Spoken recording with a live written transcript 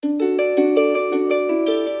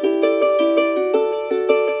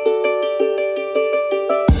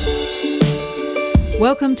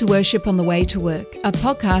Welcome to Worship on the Way to Work, a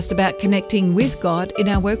podcast about connecting with God in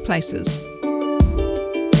our workplaces.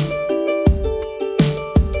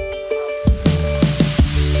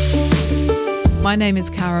 My name is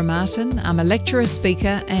Cara Martin. I'm a lecturer,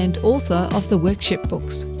 speaker and author of the Workship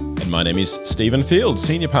books. And my name is Stephen Field,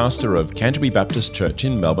 Senior Pastor of Canterbury Baptist Church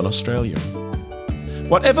in Melbourne, Australia.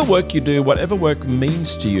 Whatever work you do, whatever work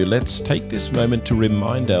means to you, let's take this moment to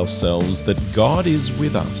remind ourselves that God is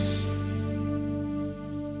with us.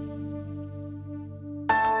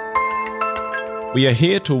 We are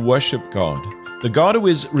here to worship God, the God who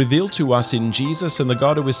is revealed to us in Jesus and the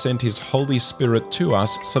God who has sent His Holy Spirit to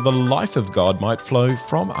us so the life of God might flow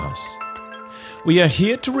from us. We are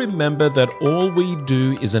here to remember that all we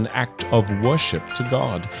do is an act of worship to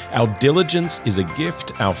God. Our diligence is a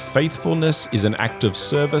gift, our faithfulness is an act of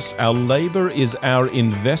service, our labor is our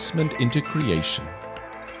investment into creation.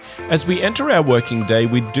 As we enter our working day,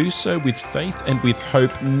 we do so with faith and with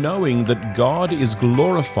hope, knowing that God is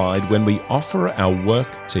glorified when we offer our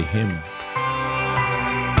work to Him.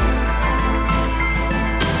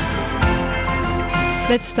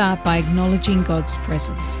 Let's start by acknowledging God's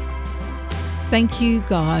presence. Thank you,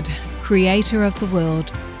 God, Creator of the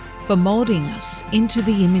world, for moulding us into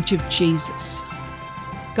the image of Jesus.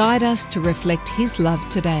 Guide us to reflect His love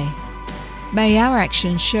today. May our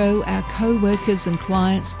actions show our co-workers and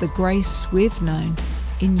clients the grace we've known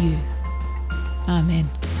in You. Amen.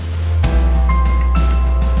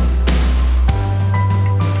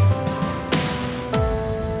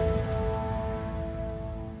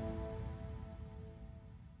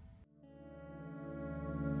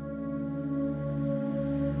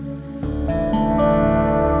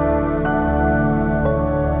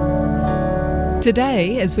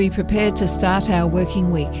 Today, as we prepare to start our working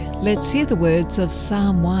week, let's hear the words of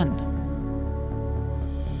Psalm 1.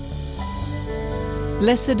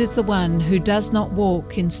 Blessed is the one who does not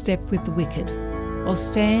walk in step with the wicked, or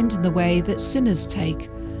stand in the way that sinners take,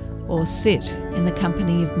 or sit in the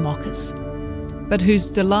company of mockers, but whose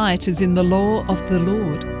delight is in the law of the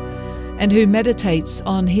Lord, and who meditates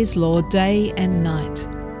on His law day and night.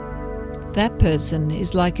 That person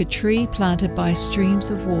is like a tree planted by streams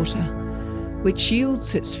of water, which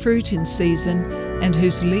yields its fruit in season and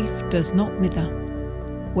whose leaf does not wither.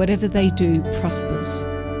 Whatever they do prospers.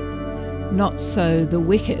 Not so the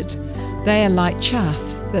wicked. They are like chaff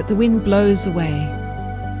that the wind blows away.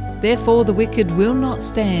 Therefore the wicked will not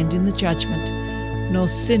stand in the judgment, nor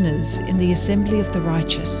sinners in the assembly of the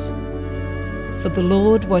righteous. For the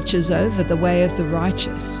Lord watches over the way of the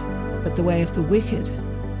righteous, but the way of the wicked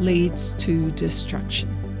leads to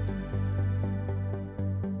destruction.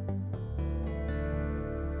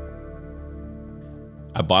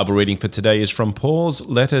 Our Bible reading for today is from Paul's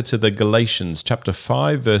letter to the Galatians, chapter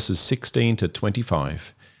 5, verses 16 to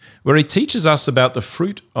 25, where he teaches us about the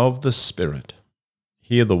fruit of the Spirit.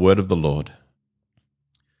 Hear the word of the Lord.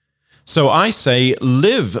 So I say,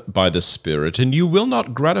 live by the Spirit, and you will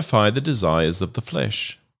not gratify the desires of the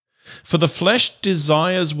flesh. For the flesh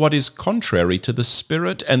desires what is contrary to the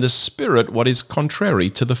Spirit, and the Spirit what is contrary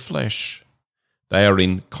to the flesh. They are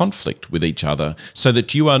in conflict with each other, so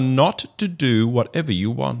that you are not to do whatever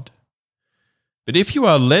you want. But if you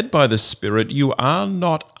are led by the Spirit, you are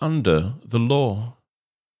not under the law.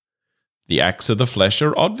 The acts of the flesh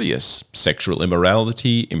are obvious: sexual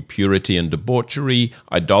immorality, impurity and debauchery,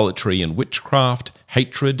 idolatry and witchcraft,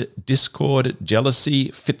 hatred, discord, jealousy,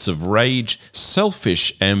 fits of rage,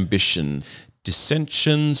 selfish ambition,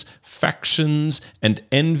 dissensions, factions, and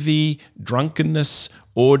envy, drunkenness,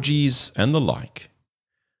 orgies, and the like.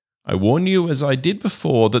 I warn you, as I did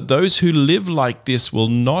before, that those who live like this will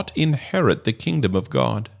not inherit the kingdom of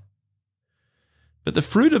God. But the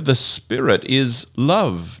fruit of the Spirit is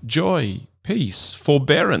love, joy, peace,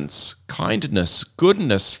 forbearance, kindness,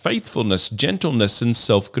 goodness, faithfulness, gentleness, and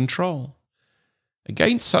self-control.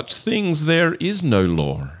 Against such things there is no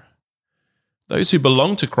law. Those who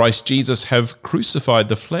belong to Christ Jesus have crucified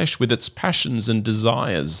the flesh with its passions and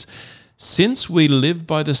desires. Since we live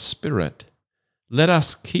by the Spirit, let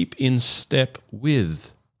us keep in step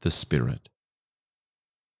with the Spirit.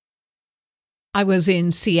 I was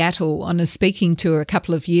in Seattle on a speaking tour a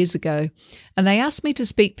couple of years ago, and they asked me to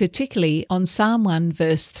speak particularly on Psalm 1,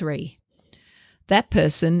 verse 3. That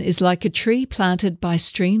person is like a tree planted by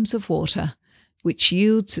streams of water, which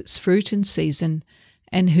yields its fruit in season,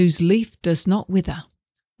 and whose leaf does not wither.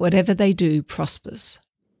 Whatever they do prospers.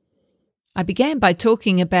 I began by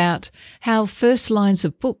talking about how first lines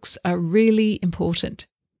of books are really important.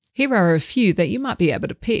 Here are a few that you might be able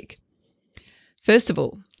to pick. First of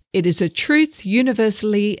all, it is a truth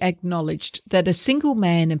universally acknowledged that a single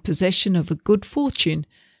man in possession of a good fortune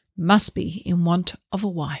must be in want of a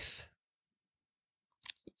wife.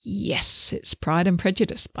 Yes, it's Pride and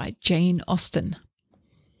Prejudice by Jane Austen.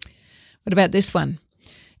 What about this one?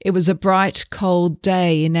 It was a bright, cold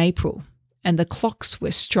day in April, and the clocks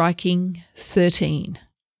were striking 13.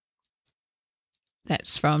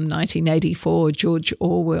 That's from 1984, George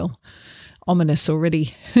Orwell. Ominous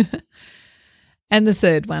already. And the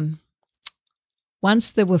third one.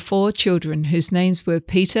 Once there were 4 children whose names were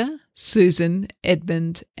Peter, Susan,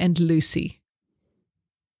 Edmund, and Lucy.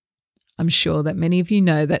 I'm sure that many of you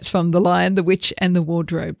know that's from The Lion, the Witch, and the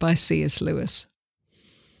Wardrobe by C.S. Lewis.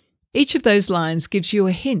 Each of those lines gives you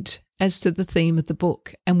a hint as to the theme of the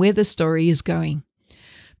book and where the story is going.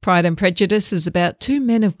 Pride and Prejudice is about 2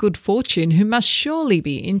 men of good fortune who must surely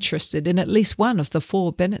be interested in at least one of the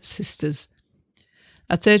 4 Bennet sisters.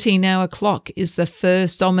 A 13-hour clock is the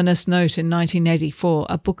first ominous note in 1984,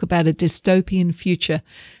 a book about a dystopian future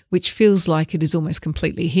which feels like it is almost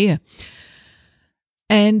completely here.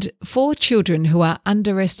 And 4 children who are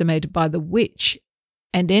underestimated by the witch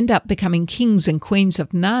and end up becoming kings and queens of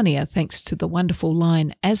Narnia thanks to the wonderful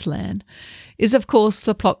line Aslan, is of course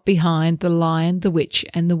the plot behind The Lion, the Witch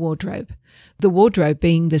and the Wardrobe, the wardrobe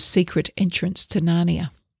being the secret entrance to Narnia.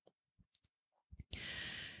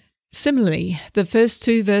 Similarly, the first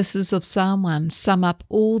 2 verses of Psalm 1 sum up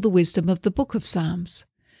all the wisdom of the book of Psalms.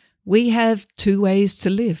 We have 2 ways to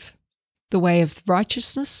live, the way of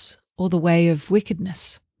righteousness or the way of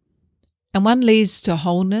wickedness. And one leads to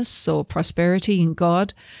wholeness or prosperity in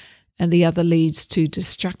God, and the other leads to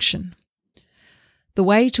destruction. The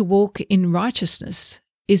way to walk in righteousness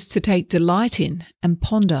is to take delight in and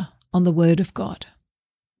ponder on the word of God.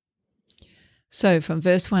 So from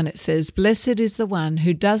verse 1 it says, "Blessed is the one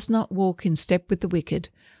who does not walk in step with the wicked,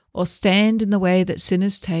 or stand in the way that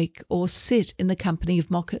sinners take, or sit in the company of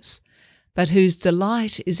mockers, but whose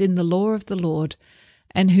delight is in the law of the Lord,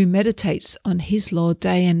 and who meditates on his law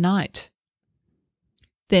day and night."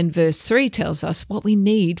 Then verse 3 tells us what we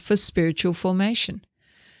need for spiritual formation.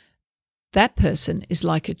 That person is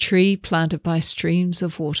like a tree planted by streams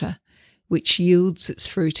of water, which yields its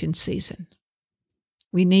fruit in season.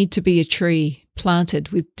 We need to be a tree planted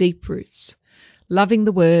with deep roots, loving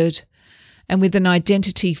the word, and with an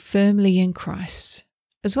identity firmly in Christ,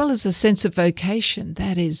 as well as a sense of vocation,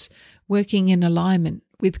 that is, working in alignment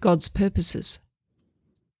with God's purposes.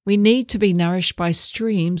 We need to be nourished by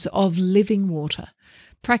streams of living water,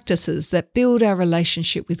 practices that build our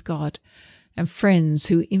relationship with God, and friends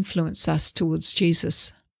who influence us towards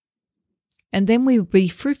Jesus. And then we will be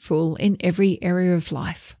fruitful in every area of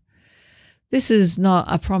life. This is not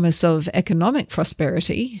a promise of economic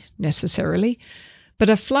prosperity, necessarily, but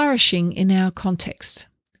a flourishing in our context,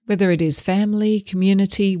 whether it is family,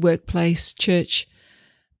 community, workplace, church,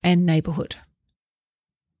 and neighbourhood.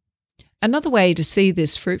 Another way to see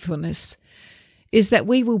this fruitfulness is that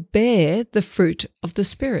we will bear the fruit of the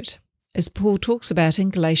Spirit, as Paul talks about in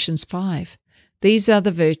Galatians 5. These are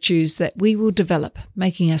the virtues that we will develop,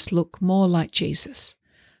 making us look more like Jesus.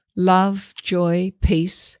 Love, joy,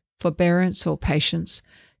 peace, forbearance or patience,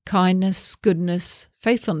 kindness, goodness,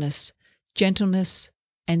 faithfulness, gentleness,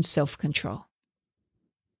 and self-control.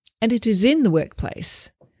 And it is in the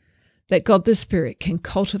workplace that God the Spirit can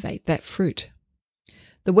cultivate that fruit.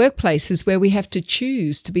 The workplace is where we have to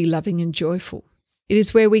choose to be loving and joyful. It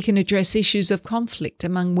is where we can address issues of conflict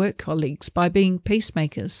among work colleagues by being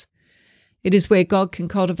peacemakers. It is where God can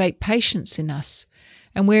cultivate patience in us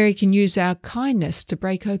and where He can use our kindness to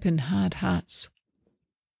break open hard hearts.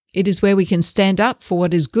 It is where we can stand up for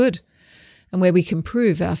what is good and where we can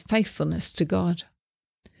prove our faithfulness to God.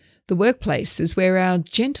 The workplace is where our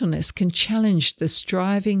gentleness can challenge the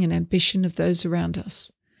striving and ambition of those around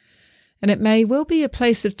us. And it may well be a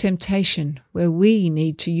place of temptation where we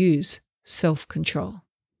need to use self-control.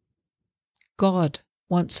 God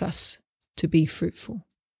wants us to be fruitful.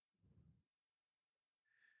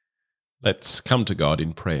 Let's come to God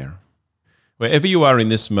in prayer. Wherever you are in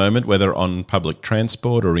this moment, whether on public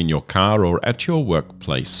transport or in your car or at your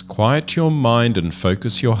workplace, quiet your mind and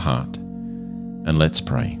focus your heart. And let's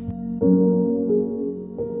pray.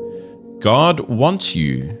 God wants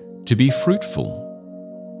you to be fruitful.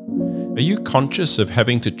 Are you conscious of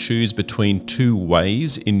having to choose between 2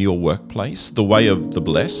 ways in your workplace, the way of the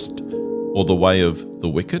blessed or the way of the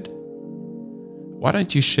wicked? Why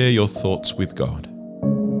don't you share your thoughts with God?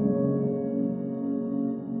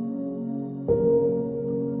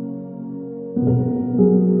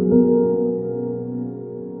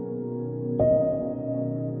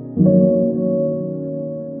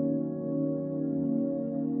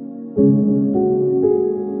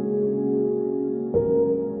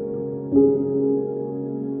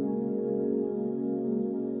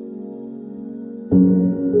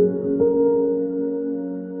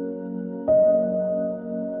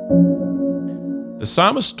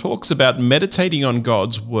 psalmist talks about meditating on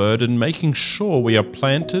God's word and making sure we are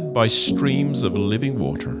planted by streams of living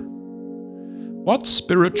water. What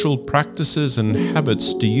spiritual practices and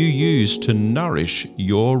habits do you use to nourish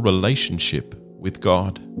your relationship with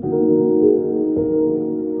God?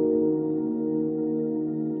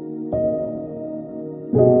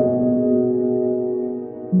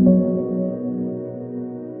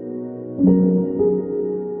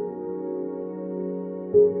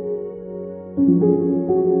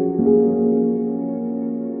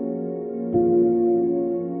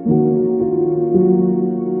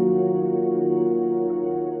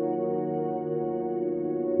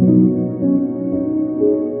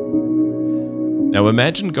 Now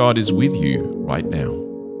imagine God is with you right now.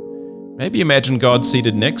 Maybe imagine God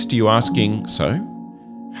seated next to you asking, "So,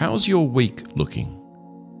 how's your week looking?"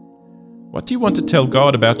 What do you want to tell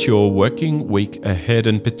God about your working week ahead,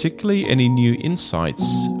 and particularly any new insights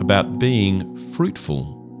about being fruitful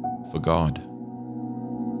for God?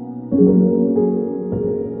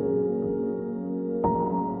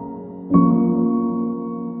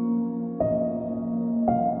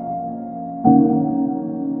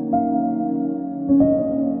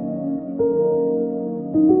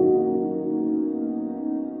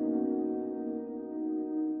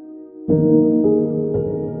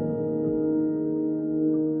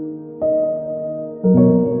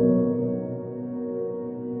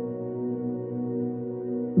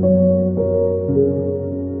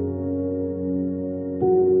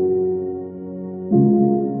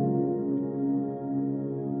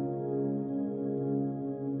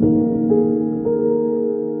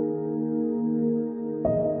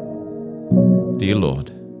 Dear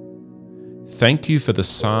Lord, thank you for the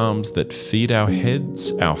Psalms that feed our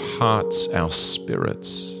heads, our hearts, our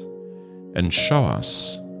spirits, and show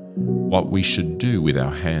us what we should do with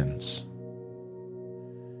our hands.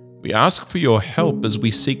 We ask for your help as we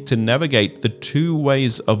seek to navigate the two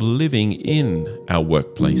ways of living in our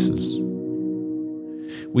workplaces.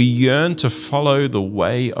 We yearn to follow the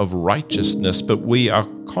way of righteousness, but we are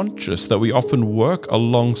conscious that we often work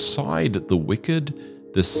alongside the wicked,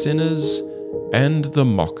 the sinners, and the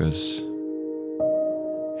mockers.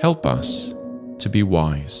 Help us to be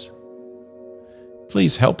wise.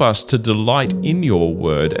 Please help us to delight in your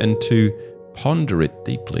word and to ponder it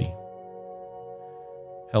deeply.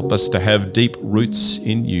 Help us to have deep roots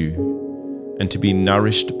in you and to be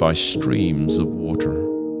nourished by streams of water.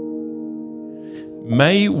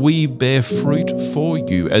 May we bear fruit for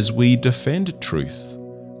you as we defend truth,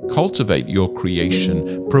 cultivate your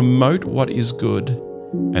creation, promote what is good,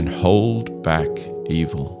 and hold back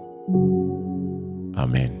evil.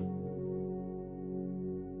 Amen.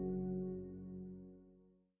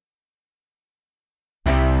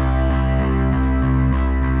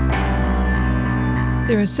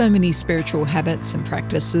 There are so many spiritual habits and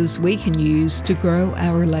practices we can use to grow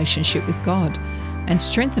our relationship with God and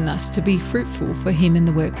strengthen us to be fruitful for Him in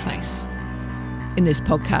the workplace. In this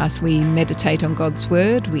podcast, we meditate on God's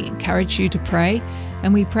Word, we encourage you to pray,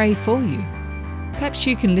 and we pray for you. Perhaps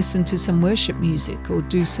you can listen to some worship music or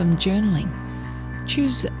do some journaling.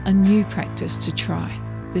 Choose a new practice to try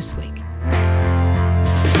this week.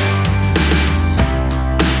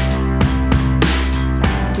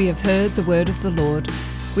 We have heard the word of the Lord.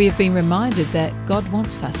 We have been reminded that God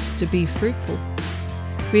wants us to be fruitful.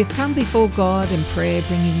 We have come before God in prayer,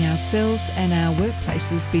 bringing ourselves and our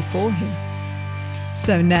workplaces before Him.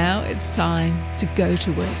 So now it's time to go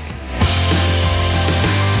to work.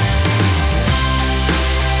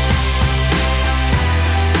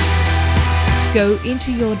 Go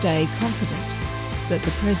into your day confident that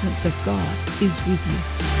the presence of God is with you.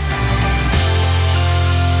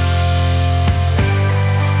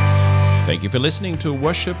 Thank you for listening to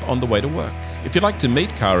Worship on the Way to Work. If you'd like to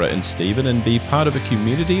meet Cara and Stephen and be part of a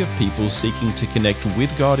community of people seeking to connect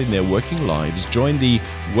with God in their working lives, join the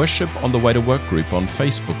Worship on the Way to Work group on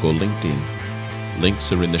Facebook or LinkedIn.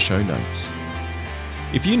 Links are in the show notes.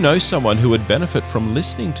 If you know someone who would benefit from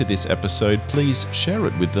listening to this episode, please share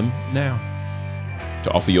it with them now.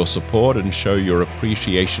 To offer your support and show your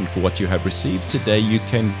appreciation for what you have received today, you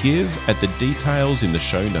can give at the details in the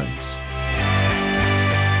show notes.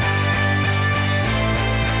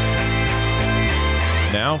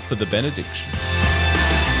 Now for the benediction.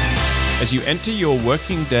 As you enter your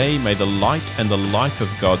working day, may the light and the life of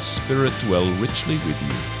God's Spirit dwell richly with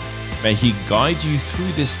you. May He guide you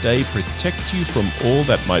through this day, protect you from all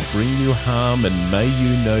that might bring you harm, and may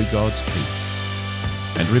you know God's peace.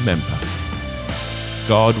 And remember,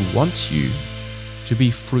 God wants you to be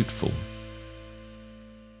fruitful.